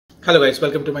Hello guys,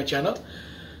 welcome to my channel.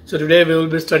 So today we will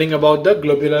be studying about the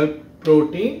globular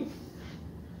protein,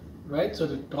 right? So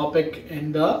the topic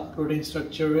in the protein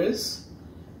structure is,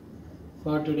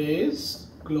 for today, is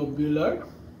globular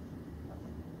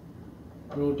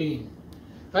protein,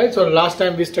 right? So last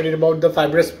time we studied about the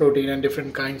fibrous protein and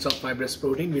different kinds of fibrous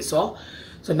protein we saw.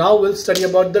 So now we'll study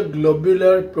about the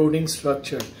globular protein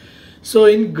structure. So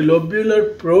in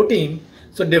globular protein,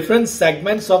 so different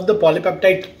segments of the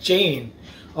polypeptide chain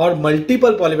or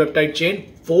multiple polypeptide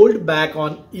chain fold back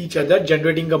on each other,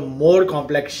 generating a more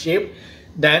complex shape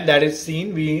than that is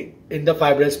seen in the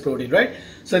fibrous protein, right?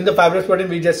 So in the fibrous protein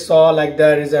we just saw like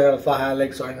there is an alpha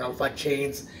helix or an alpha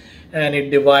chains, and it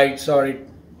divides, or it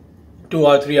 2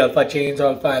 or 3 alpha chains or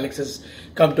alpha helices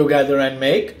come together and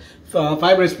make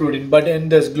fibrous protein. But in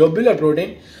this globular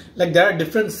protein, like there are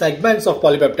different segments of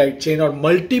polypeptide chain or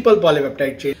multiple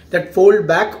polypeptide chain that fold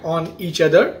back on each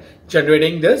other,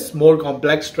 generating this more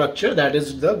complex structure that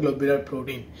is the globular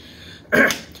protein.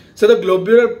 So the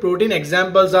globular protein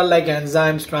examples are like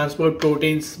enzymes, transport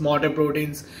proteins, motor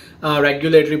proteins,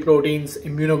 regulatory proteins,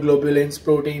 immunoglobulins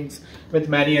proteins with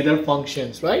many other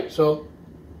functions, right? So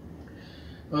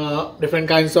different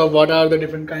kinds of, what are the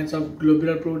different kinds of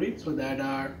globular proteins? So that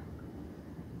are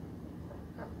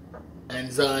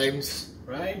enzymes,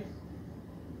 right?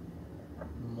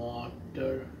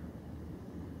 Motor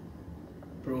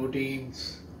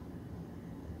proteins,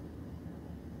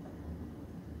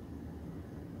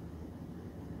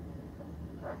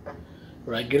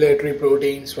 regulatory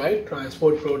proteins, right?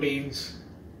 Transport proteins,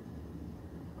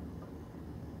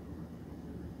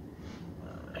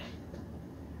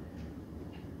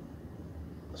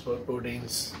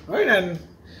 right?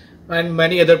 And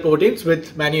many other proteins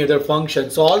with many other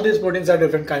functions. So all these proteins are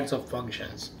different kinds of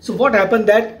functions. So what happened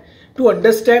that to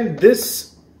understand this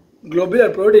globular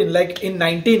protein, like in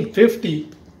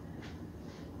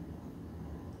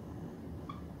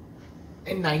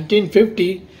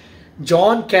 1950,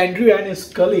 John Kendrew and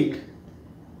his colleague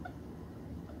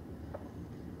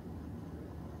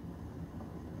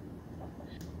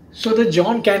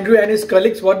John Kendrew and his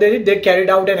colleagues, what they did, they carried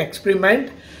out an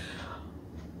experiment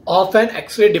of an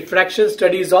X-ray diffraction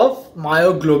studies of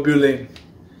myoglobulin.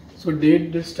 So they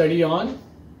did this study on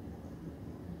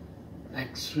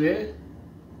X-ray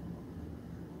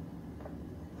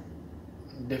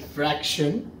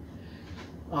diffraction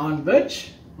on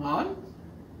which? On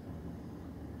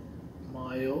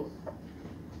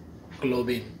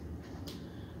myoglobin.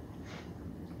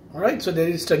 Alright, so there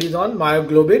is studies on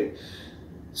myoglobin.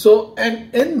 So,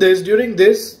 and in this, during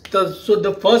this,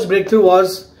 the first breakthrough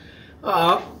was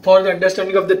for the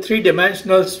understanding of the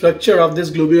three-dimensional structure of this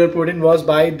globular protein was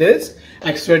by this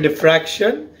X-ray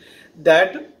diffraction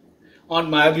that on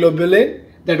myoglobulin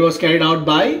that was carried out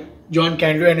by John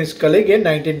Kendrew and his colleague in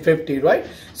 1950, right?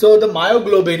 So the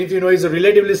myoglobin, if you know, is a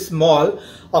relatively small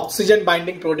oxygen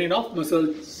binding protein of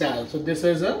muscle cells. So this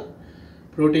is a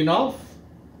protein of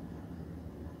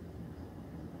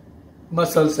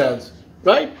muscle cells,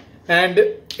 right? And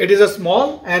it is a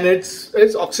small, and it's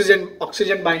oxygen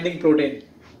binding protein.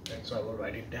 So I will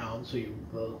write it down so you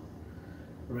will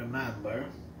remember.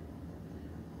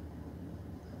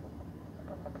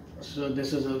 So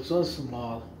this is also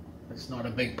small. It's not a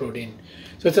big protein.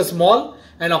 So it's a small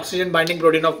and oxygen binding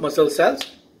protein of muscle cells.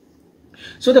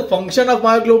 So the function of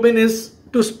myoglobin is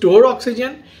to store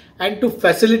oxygen and to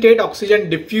facilitate oxygen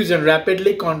diffusion,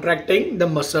 rapidly contracting the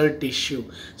muscle tissue.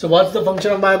 So what's the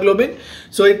function of myoglobin?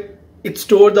 So it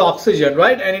stores the oxygen,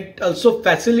 right? And it also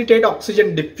facilitates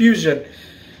oxygen diffusion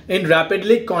in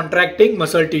rapidly contracting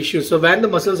muscle tissue. So when the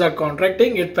muscles are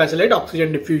contracting, it facilitates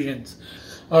oxygen diffusions.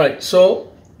 Alright, so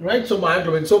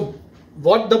myoglobin. So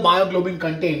what the myoglobin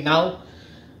contain? Now,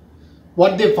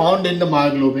 what they found in the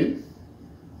myoglobin.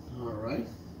 Alright.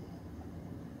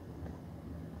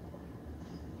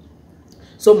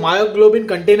 So myoglobin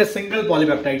contains a single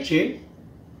polypeptide chain.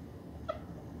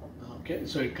 Okay,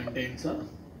 so it contains a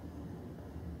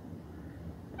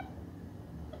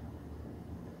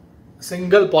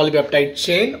single polypeptide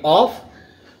chain of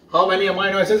how many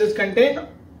amino acids is contained?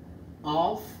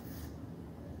 Of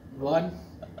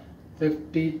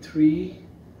 153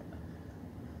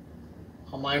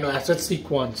 amino acid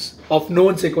sequence of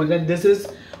known sequence, and this is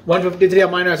 153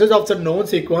 amino acids of the known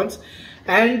sequence,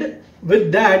 and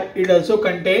with that it also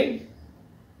contains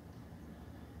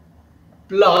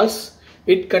plus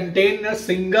it contains a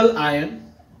single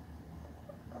ion.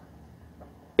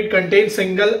 It contains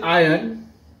single ion,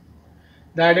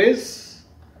 that is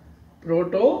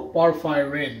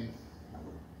protoporphyrin,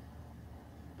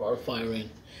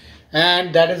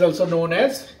 and that is also known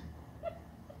as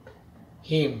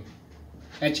heme,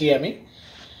 Heme.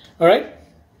 Alright,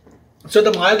 So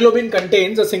the myoglobin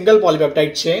contains a single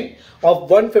polypeptide chain of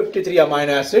 153 amino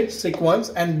acid sequence,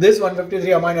 and this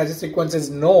 153 amino acid sequence is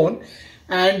known,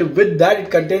 and with that it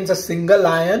contains a single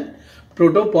ion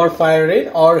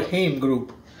protoporphyrin or heme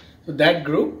group. So that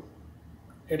group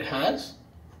it has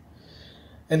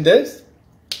in this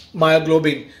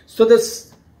myoglobin. So the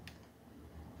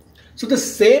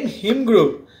same heme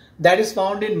group that is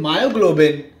found in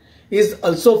myoglobin is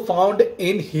also found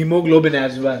in hemoglobin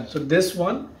as well. So this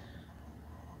one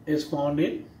is found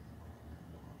in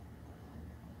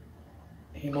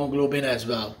hemoglobin as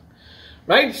well,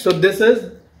 right? So this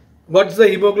is, what's the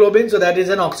hemoglobin? So that is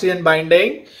an oxygen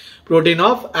binding protein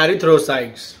of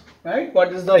erythrocytes, right?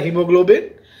 What is the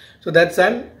hemoglobin? So that's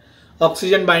an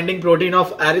oxygen binding protein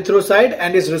of erythrocyte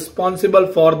and is responsible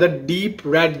for the deep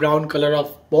red brown color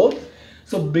of both.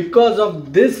 So because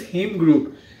of this heme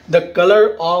group, the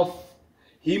color of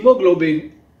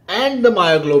hemoglobin and the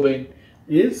myoglobin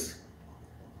is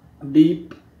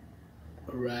deep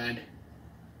red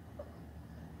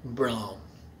brown,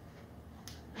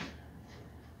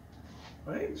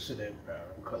 right? So that brown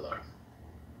color,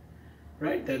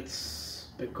 right? That's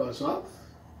because of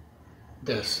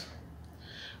this,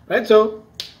 right? So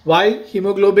why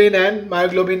hemoglobin and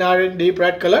myoglobin are in deep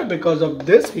red color? Because of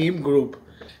this heme group.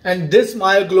 And this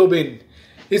myoglobin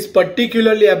is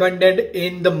particularly abundant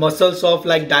in the muscles of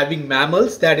like diving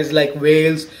mammals, that is like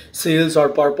whales, seals or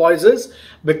porpoises,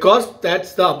 because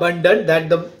that's the abundant that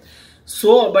the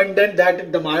so abundant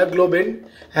that the myoglobin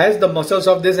has, the muscles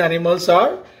of these animals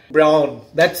are brown.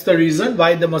 That's the reason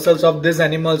why the muscles of these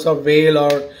animals of whale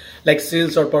or like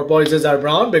seals or porpoises are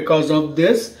brown, because of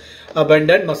this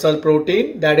abundant muscle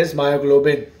protein that is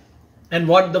myoglobin. And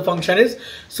what the function is?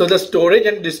 So the storage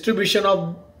and distribution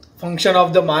of function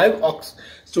of the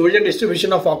storage and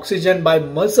distribution of oxygen by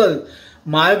muscle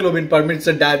myoglobin permits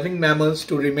the diving mammals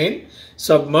to remain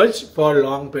submerged for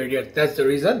long period. That's the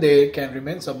reason they can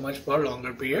remain submerged for a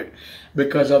longer period,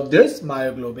 because of this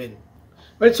myoglobin.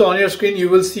 Right, so on your screen you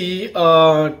will see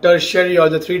a tertiary or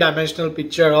the three-dimensional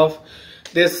picture of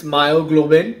this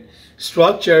myoglobin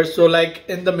structure. So like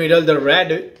in the middle, the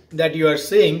red that you are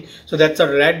seeing, so that's a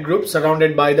red group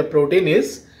surrounded by the protein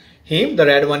is heme. The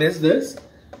red one is this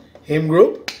heme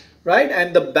group, right?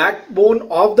 And the backbone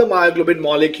of the myoglobin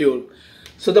molecule.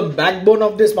 So the backbone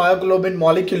of this myoglobin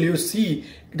molecule, you see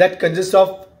that consists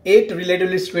of 8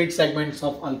 relatively straight segments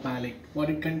of alpha helix. What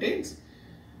it contains?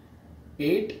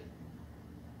 8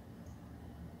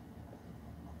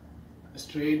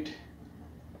 straight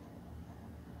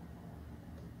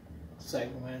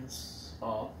segments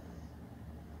of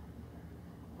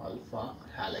alpha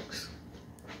helix.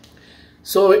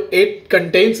 So it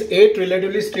contains 8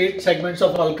 relatively straight segments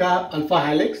of alpha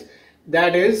helix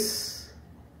that is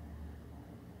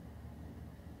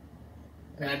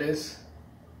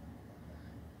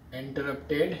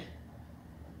interrupted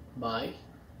by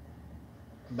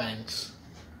bands,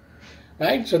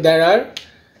 right? So there are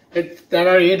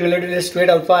 8 relatively straight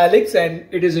alpha helix and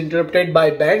it is interrupted by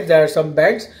bands. There are some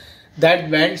bands, that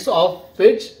bands of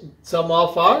which some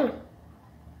of are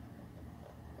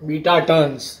beta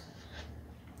turns.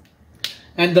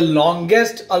 And the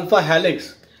longest alpha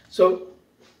helix, so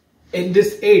in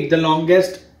this 8, the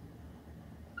longest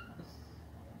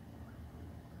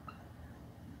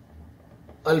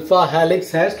alpha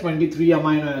helix has 23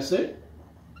 amino acid.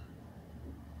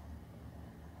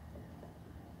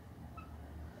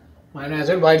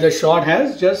 While the short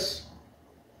has just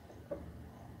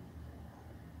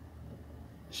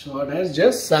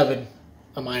 7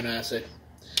 amino acid,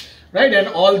 right? And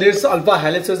all these alpha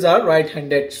helices are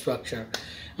right-handed structure,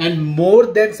 and more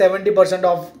than 70%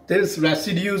 of these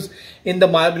residues in the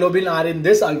myoglobin are in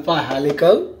this alpha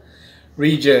helical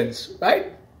regions,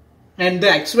 right? And the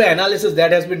X-ray analysis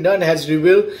that has been done has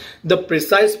revealed the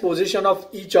precise position of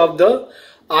each of the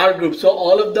R groups. So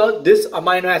all of this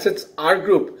amino acids R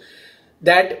group,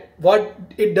 that what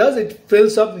it does, it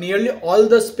fills up nearly all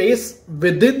the space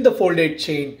within the folded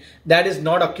chain that is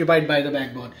not occupied by the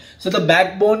backbone. So the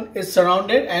backbone is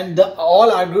surrounded and all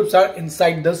R groups are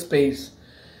inside the space.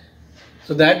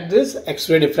 So that this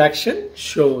X-ray diffraction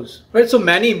shows, right? So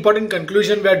many important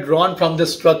conclusions were drawn from the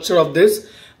structure of this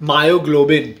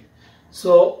myoglobin.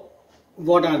 So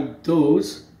what are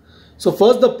those? So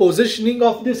first, the positioning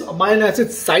of this amino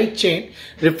acid side chain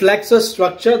reflects a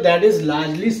structure that is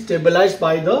largely stabilized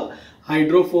by the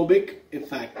hydrophobic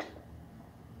effect.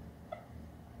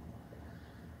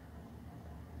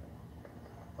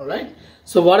 Alright.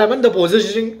 So what happened? The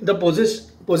positioning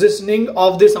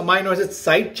of this amino acid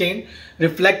side chain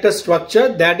reflect a structure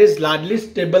that is largely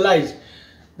stabilized.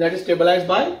 That is stabilized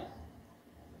by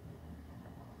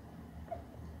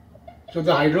So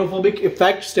the hydrophobic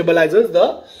effect stabilizes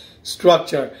the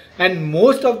structure, and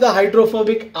most of the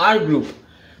hydrophobic R group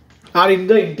are in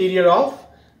the interior of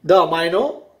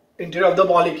the interior of the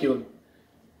molecule,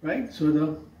 right? So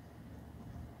the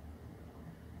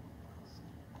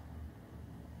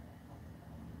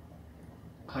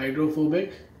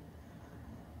hydrophobic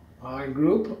R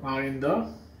group are in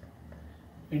the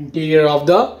interior of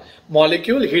the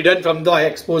molecule, hidden from the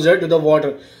exposure to the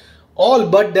water. All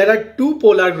but there are two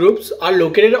polar groups are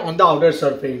located on the outer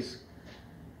surface.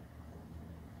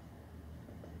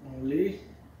 Only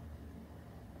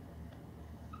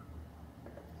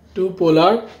two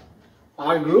polar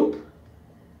R group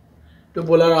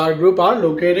are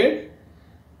located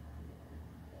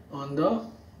on the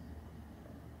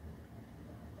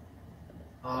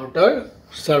outer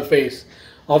surface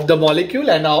of the molecule,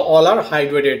 and all are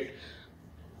hydrated.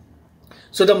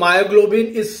 So the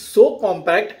myoglobin is so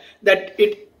compact that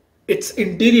its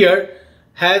interior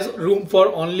has room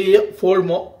for only four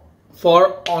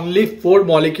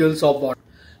molecules of water.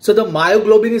 So the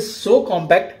myoglobin is so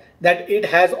compact that it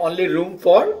has only room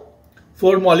for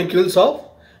 4 molecules of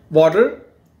water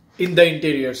in the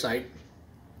interior side.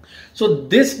 So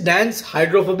this dense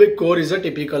hydrophobic core is a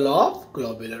typical of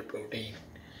globular protein,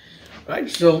 right?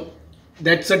 So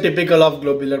that's a typical of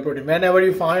globular protein. Whenever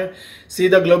you see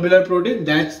the globular protein,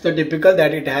 that's the typical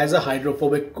that it has a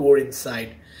hydrophobic core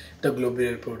inside the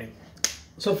globular protein.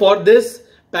 So for this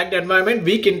packed environment,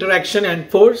 weak interaction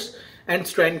enforce and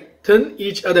strengthen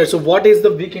each other. So what is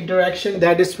the weak interaction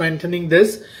that is strengthening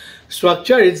this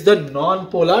structure? It's the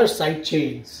non-polar side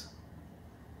chains.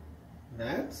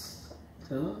 That's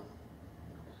the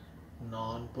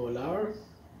non-polar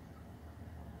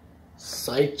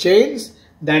side chains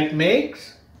that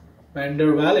makes van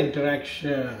der Waals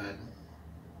interaction.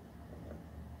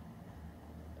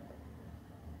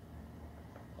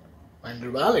 Van der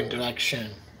Waals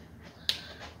interaction.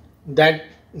 That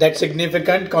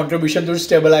significant contribution to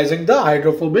stabilizing the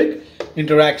hydrophobic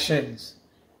interactions,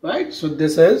 right? So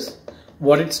this is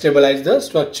what it stabilizes the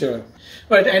structure,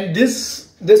 right? And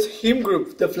this heme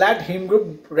group, the flat heme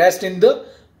group, rests in the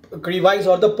crevice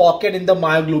or the pocket in the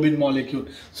myoglobin molecule.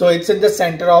 So it's in the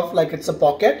center of, like, it's a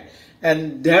pocket,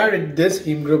 and there this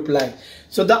heme group lies.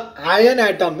 So the iron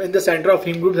atom in the center of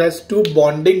heme group has two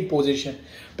bonding position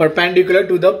perpendicular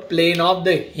to the plane of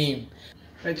the heme,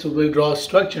 right? So we'll draw a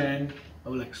structure and I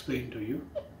will explain to you.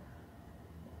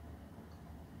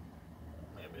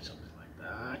 Maybe something like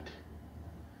that.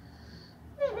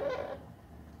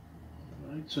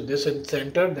 Right, so this in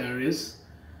center there is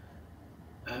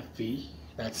Fe,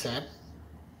 that's an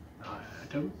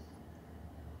atom.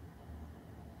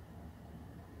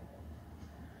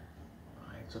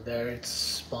 Right, so there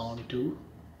it's bound to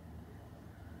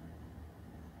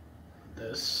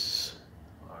this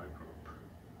R group.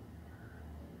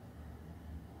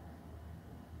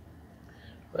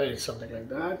 Right, it's something like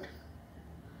that,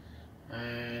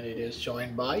 and it is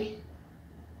joined by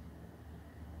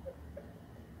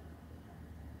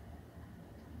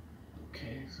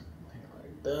something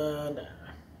like that,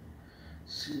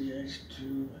 CH2,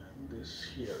 and this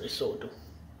here is O2.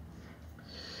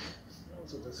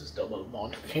 So this is double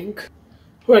bond kink.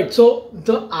 Right, so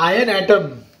the iron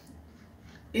atom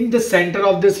in the center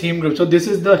of this heme group. So this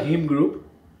is the heme group.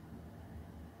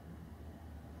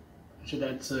 So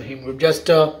that's a heme group. Just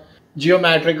a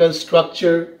geometrical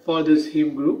structure for this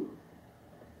heme group.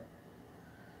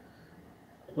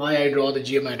 Why I draw the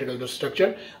geometrical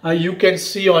structure? You can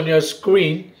see on your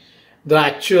screen the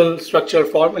actual structure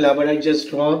formula, but I just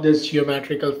draw this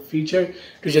geometrical feature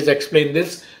to just explain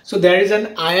this. So there is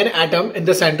an iron atom in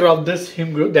the center of this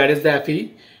heme group, that is the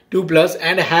Fe2+,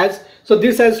 and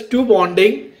this has two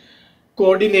bonding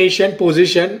coordination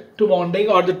position, two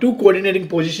coordinating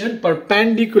position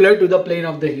perpendicular to the plane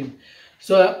of the heme.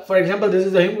 So for example, this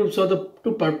is the heme group, so the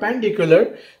two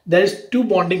perpendicular, there is two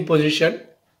bonding position.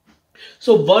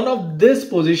 So one of this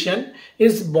position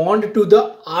is bond to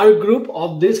the R group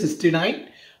of this histidine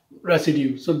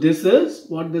residue. So this is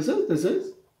what this is. This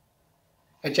is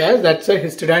HS. That's a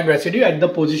histidine residue at the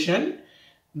position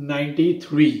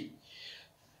 93.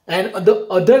 And on the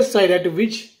other side at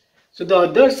which, so the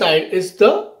other side is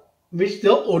the which the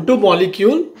O2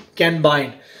 molecule can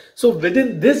bind. So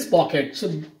within this pocket, so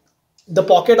the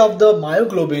pocket of the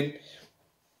myoglobin,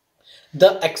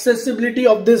 the accessibility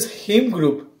of this heme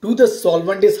group to the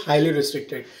solvent is highly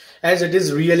restricted as it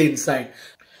is really inside.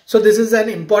 So this is an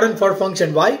important for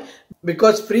function. Why?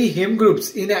 Because free heme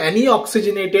groups in any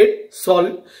oxygenated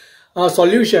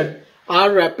solution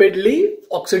are rapidly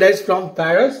oxidized from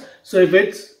ferrous. So if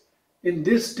it's in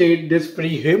this state, this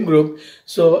free heme group,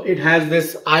 so it has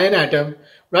this iron atom,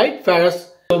 right?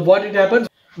 Ferrous So what it happens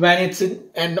when it's in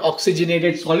an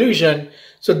oxygenated solution,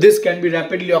 so this can be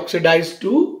rapidly oxidized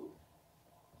to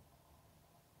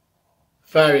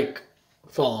ferric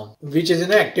form, which is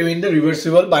inactive in the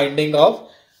reversible binding of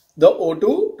the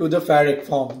O2 to the ferric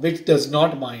form, which does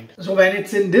not bind. So when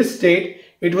it's in this state,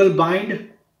 it will bind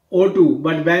O2,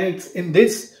 but when it's in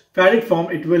this ferric form,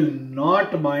 it will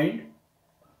not bind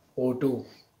O2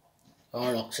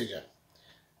 or oxygen.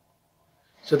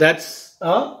 So that's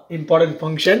an important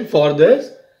function for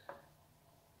this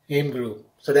heme group.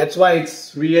 So that's why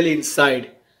it's really inside.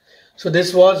 So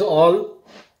this was all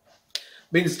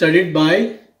being studied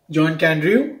by John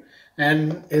Candrew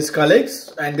and his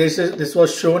colleagues, and this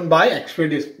was shown by X-ray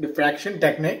diffraction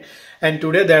technique. And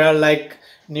today there are like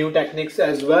new techniques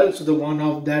as well. So the one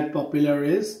of that popular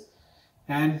is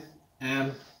NMR,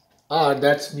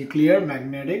 that's nuclear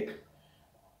magnetic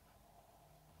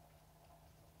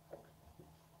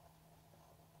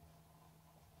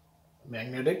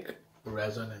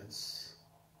resonance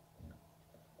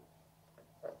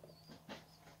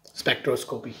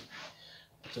spectroscopy.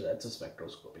 So that's a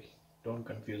spectroscopy. Don't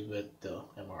confuse with the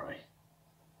MRI.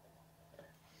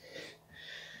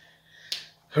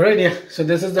 Alright, yeah. So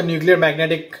this is the nuclear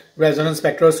magnetic resonance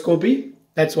spectroscopy.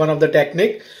 That's one of the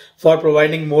technique for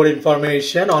providing more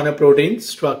information on a protein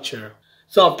structure.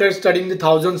 So after studying the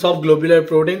thousands of globular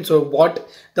proteins, so what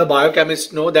the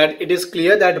biochemists know, that it is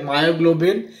clear that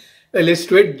myoglobin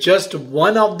illustrate just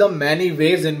one of the many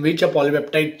ways in which a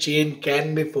polypeptide chain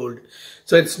can be folded.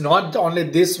 So it's not only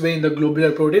this way in the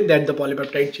globular protein that the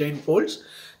polypeptide chain folds.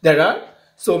 There are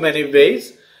so many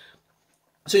ways.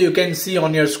 So you can see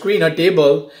on your screen a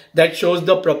table that shows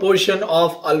the proportion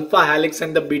of alpha helix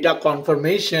and the beta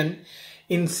conformation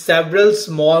in several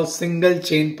small single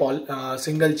chain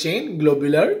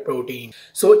globular protein.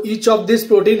 So each of these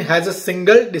protein has a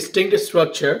single distinct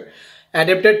structure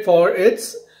adapted for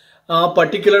its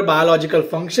particular biological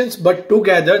functions, but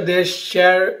together they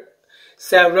share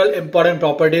several important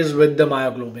properties with the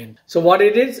myoglobin. So what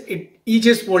it is, each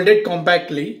is folded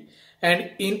compactly,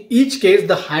 and in each case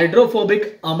the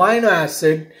hydrophobic amino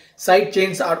acid side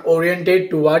chains are oriented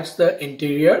towards the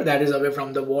interior, that is away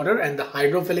from the water, and the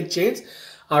hydrophilic chains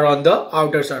are on the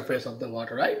outer surface of the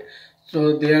water, right?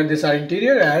 So these are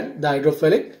interior and the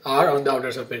hydrophilic are on the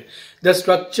outer surface. The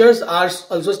structures are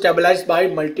also stabilized by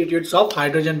multitudes of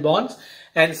hydrogen bonds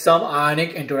and some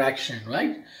ionic interaction,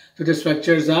 right? So the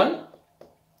structures are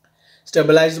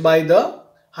stabilized by the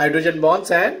hydrogen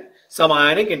bonds and some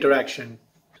ionic interaction.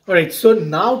 Alright, so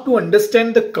now to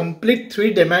understand the complete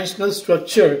three-dimensional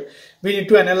structure, we need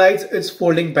to analyze its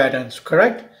folding patterns,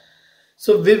 correct?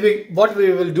 So what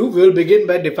we will do, we will begin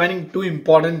by defining two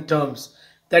important terms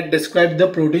that describe the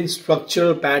protein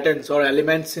structural patterns or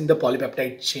elements in the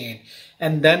polypeptide chain,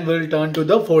 and then we'll turn to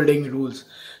the folding rules.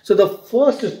 So the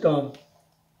first term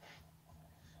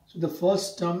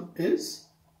is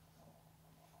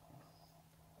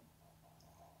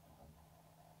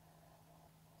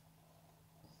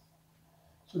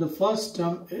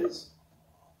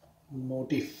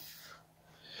motif.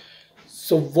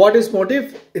 So what is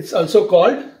motif? It's also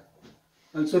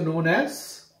known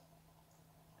as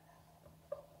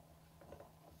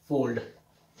fold.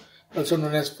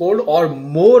 Or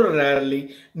more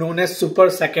rarely known as super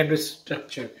secondary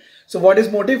structure. So what is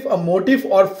motif? A motif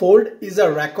or fold is a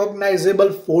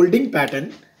recognizable folding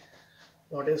pattern.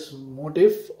 What is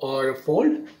motif or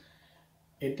fold?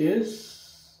 It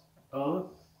is a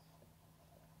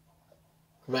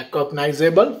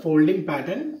recognizable folding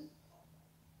pattern.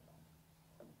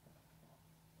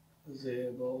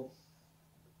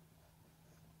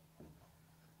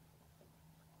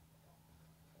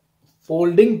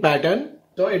 Folding pattern.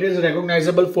 So it is a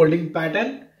recognizable folding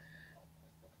pattern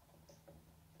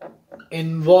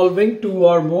involving two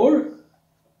or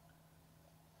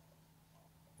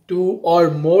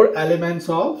more elements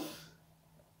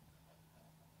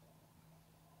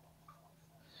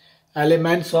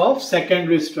of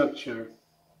secondary structure.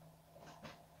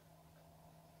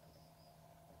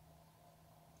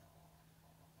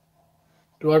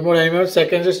 Two or more elements of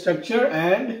secondary structure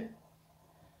and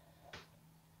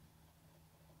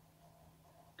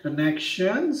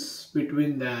connections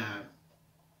between them.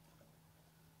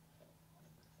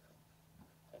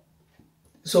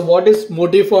 So what is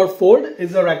motif or fold?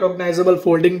 Is a recognizable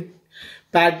folding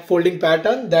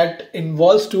pattern that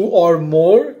involves two or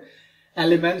more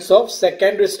elements of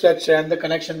secondary structure and the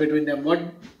connection between them.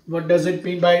 What does it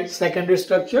mean by secondary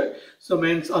structure? So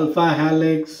means alpha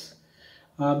helix,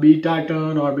 beta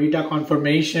turn or beta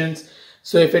conformations.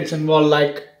 So if it's involved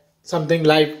like something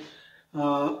like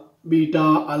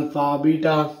beta, alpha,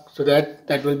 beta, so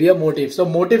that will be a motif. So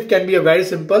motif can be a very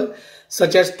simple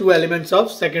such as two elements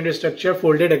of secondary structure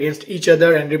folded against each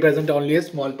other and represent only a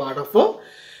small part of a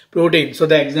protein. So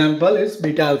the example is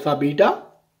beta alpha beta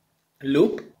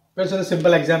loop. So the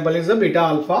simple example is the beta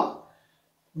alpha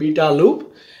beta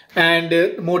loop,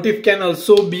 and motif can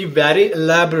also be very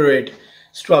elaborate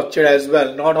structure as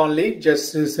well, not only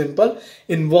just simple,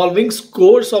 involving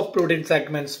scores of protein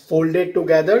segments folded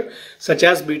together, such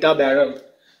as beta barrel,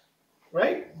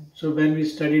 right? So when we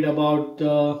studied about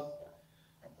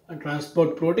a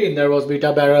transport protein, there was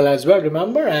beta barrel as well,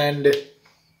 remember? And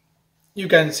you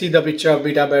can see the picture of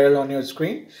beta barrel on your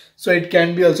screen. So it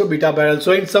can be also beta barrel.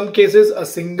 So in some cases, a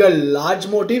single large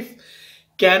motif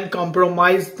can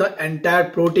compromise the entire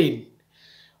protein,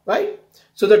 right?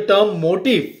 So the term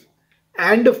motif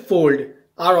and fold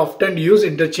are often used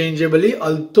interchangeably,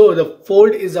 although the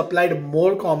fold is applied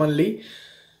more commonly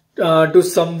to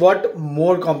somewhat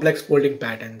more complex folding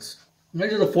patterns.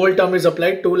 Right? So the fold term is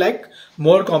applied to like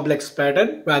more complex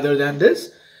pattern rather than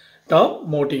this term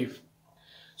motif.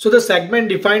 So the segment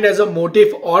defined as a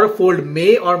motif or fold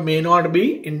may or may not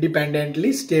be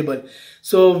independently stable.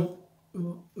 So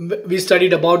we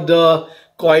studied about the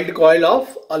coiled coil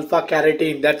of alpha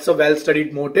keratin. That's a well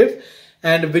studied motif,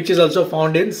 and which is also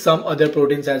found in some other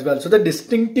proteins as well. So the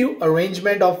distinctive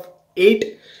arrangement of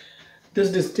the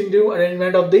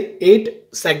 8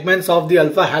 segments of the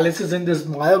alpha helices in this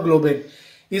myoglobin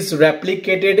is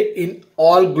replicated in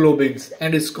all globins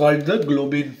and is called the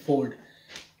globin fold.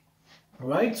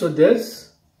 Right, so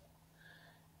there's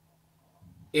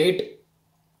 8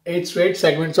 straight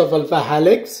segments of alpha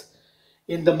helix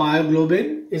in the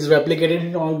myoglobin is replicated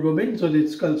in all globin. So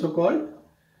it's also called,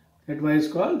 that's why it's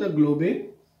called the globin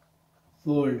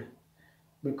fold,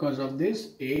 because of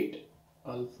this 8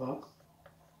 alpha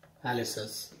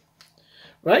helices.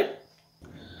 Right?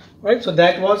 Right, so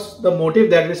that was the motif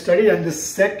that we studied, and the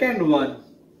second one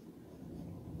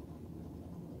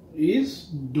is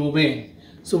domain.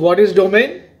 So what is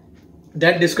domain?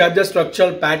 That describes the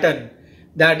structural pattern.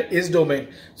 That is domain.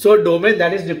 So domain,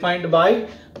 that is defined by,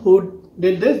 who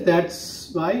did this? That's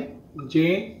by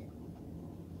Jane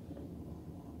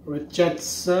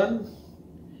Richardson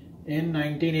in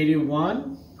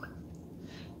 1981.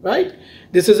 Right?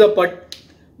 This is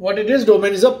what it is,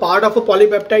 domain is a part of a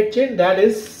polypeptide chain that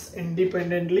is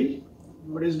independently,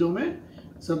 what is domain?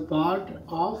 It's a part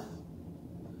of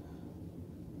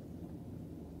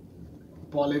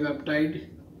polypeptide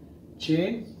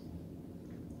chain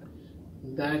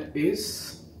that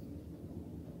is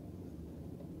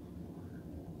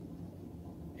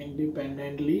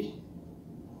independently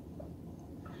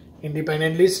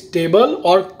stable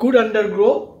or could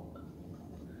undergo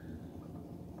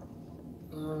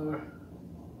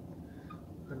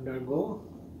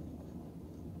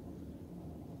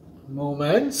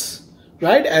movements,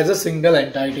 right, as a single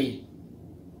entity.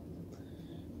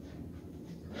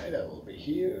 Right over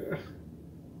here,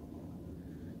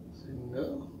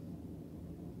 single.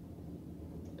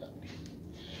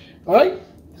 Alright,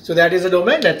 so that is a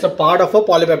domain, that's a part of a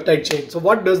polypeptide chain. So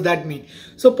what does that mean?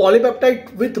 So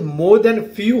polypeptide with more than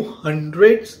few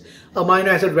hundreds amino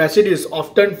acid residues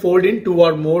often fold in 2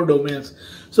 or more domains.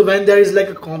 So when there is like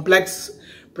a complex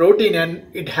protein and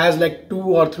it has like 2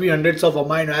 or 3 hundreds of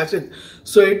amino acids,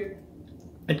 so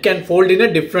it can fold in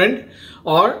a different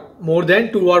or more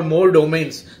than 2 or more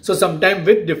domains, so sometimes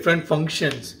with different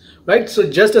functions, right? So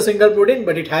just a single protein,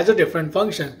 but it has a different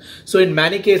function. So in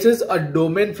many cases, a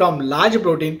domain from large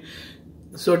protein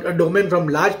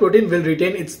will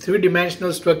retain its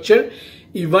 3-dimensional structure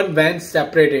even when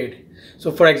separated.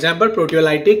 So for example,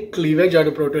 proteolytic cleavage or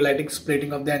the proteolytic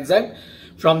splitting of the enzyme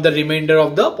from the remainder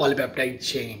of the polypeptide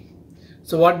chain.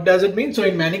 So what does it mean? So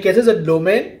in many cases, a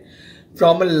domain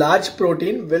from a large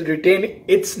protein will retain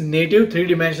its native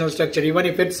 3-dimensional structure even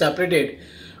if it's separated,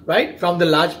 right? From the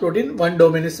large protein, one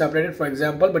domain is separated, for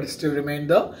example, but it still remains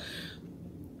the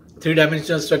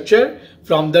 3-dimensional structure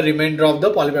from the remainder of the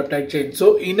polypeptide chain.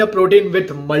 So in a protein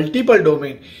with multiple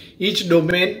domains, each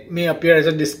domain may appear as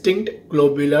a distinct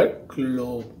globular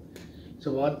globe.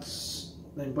 So what's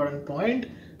the important point?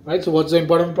 Right, so what's the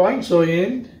important point? So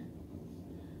in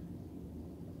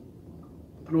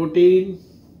protein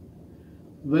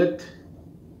with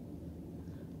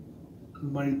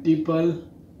multiple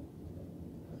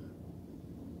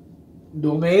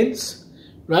domains,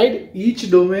 right, each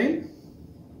domain,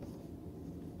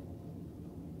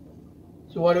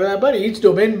 so what will happen? Each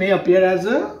domain may appear as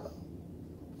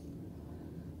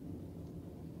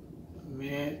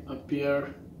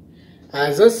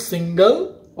a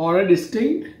single or a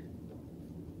distinct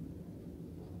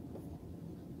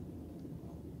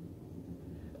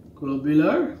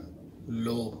globular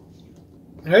lobe.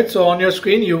 Right, so on your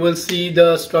screen you will see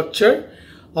the structure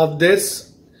of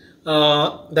this.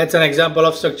 That's an example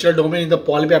of structural domain in the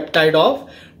polypeptide of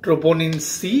troponin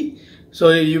C. So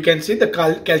you can see the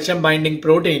calcium binding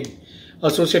protein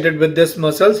associated with this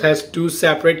muscles has two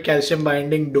separate calcium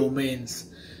binding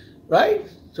domains, right?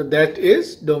 So that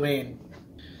is domain.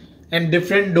 And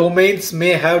different domains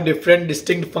may have different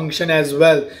distinct function as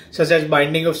well, such as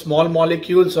binding of small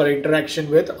molecules or interaction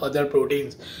with other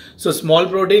proteins. So small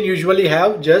protein usually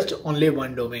have just only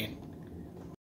one domain.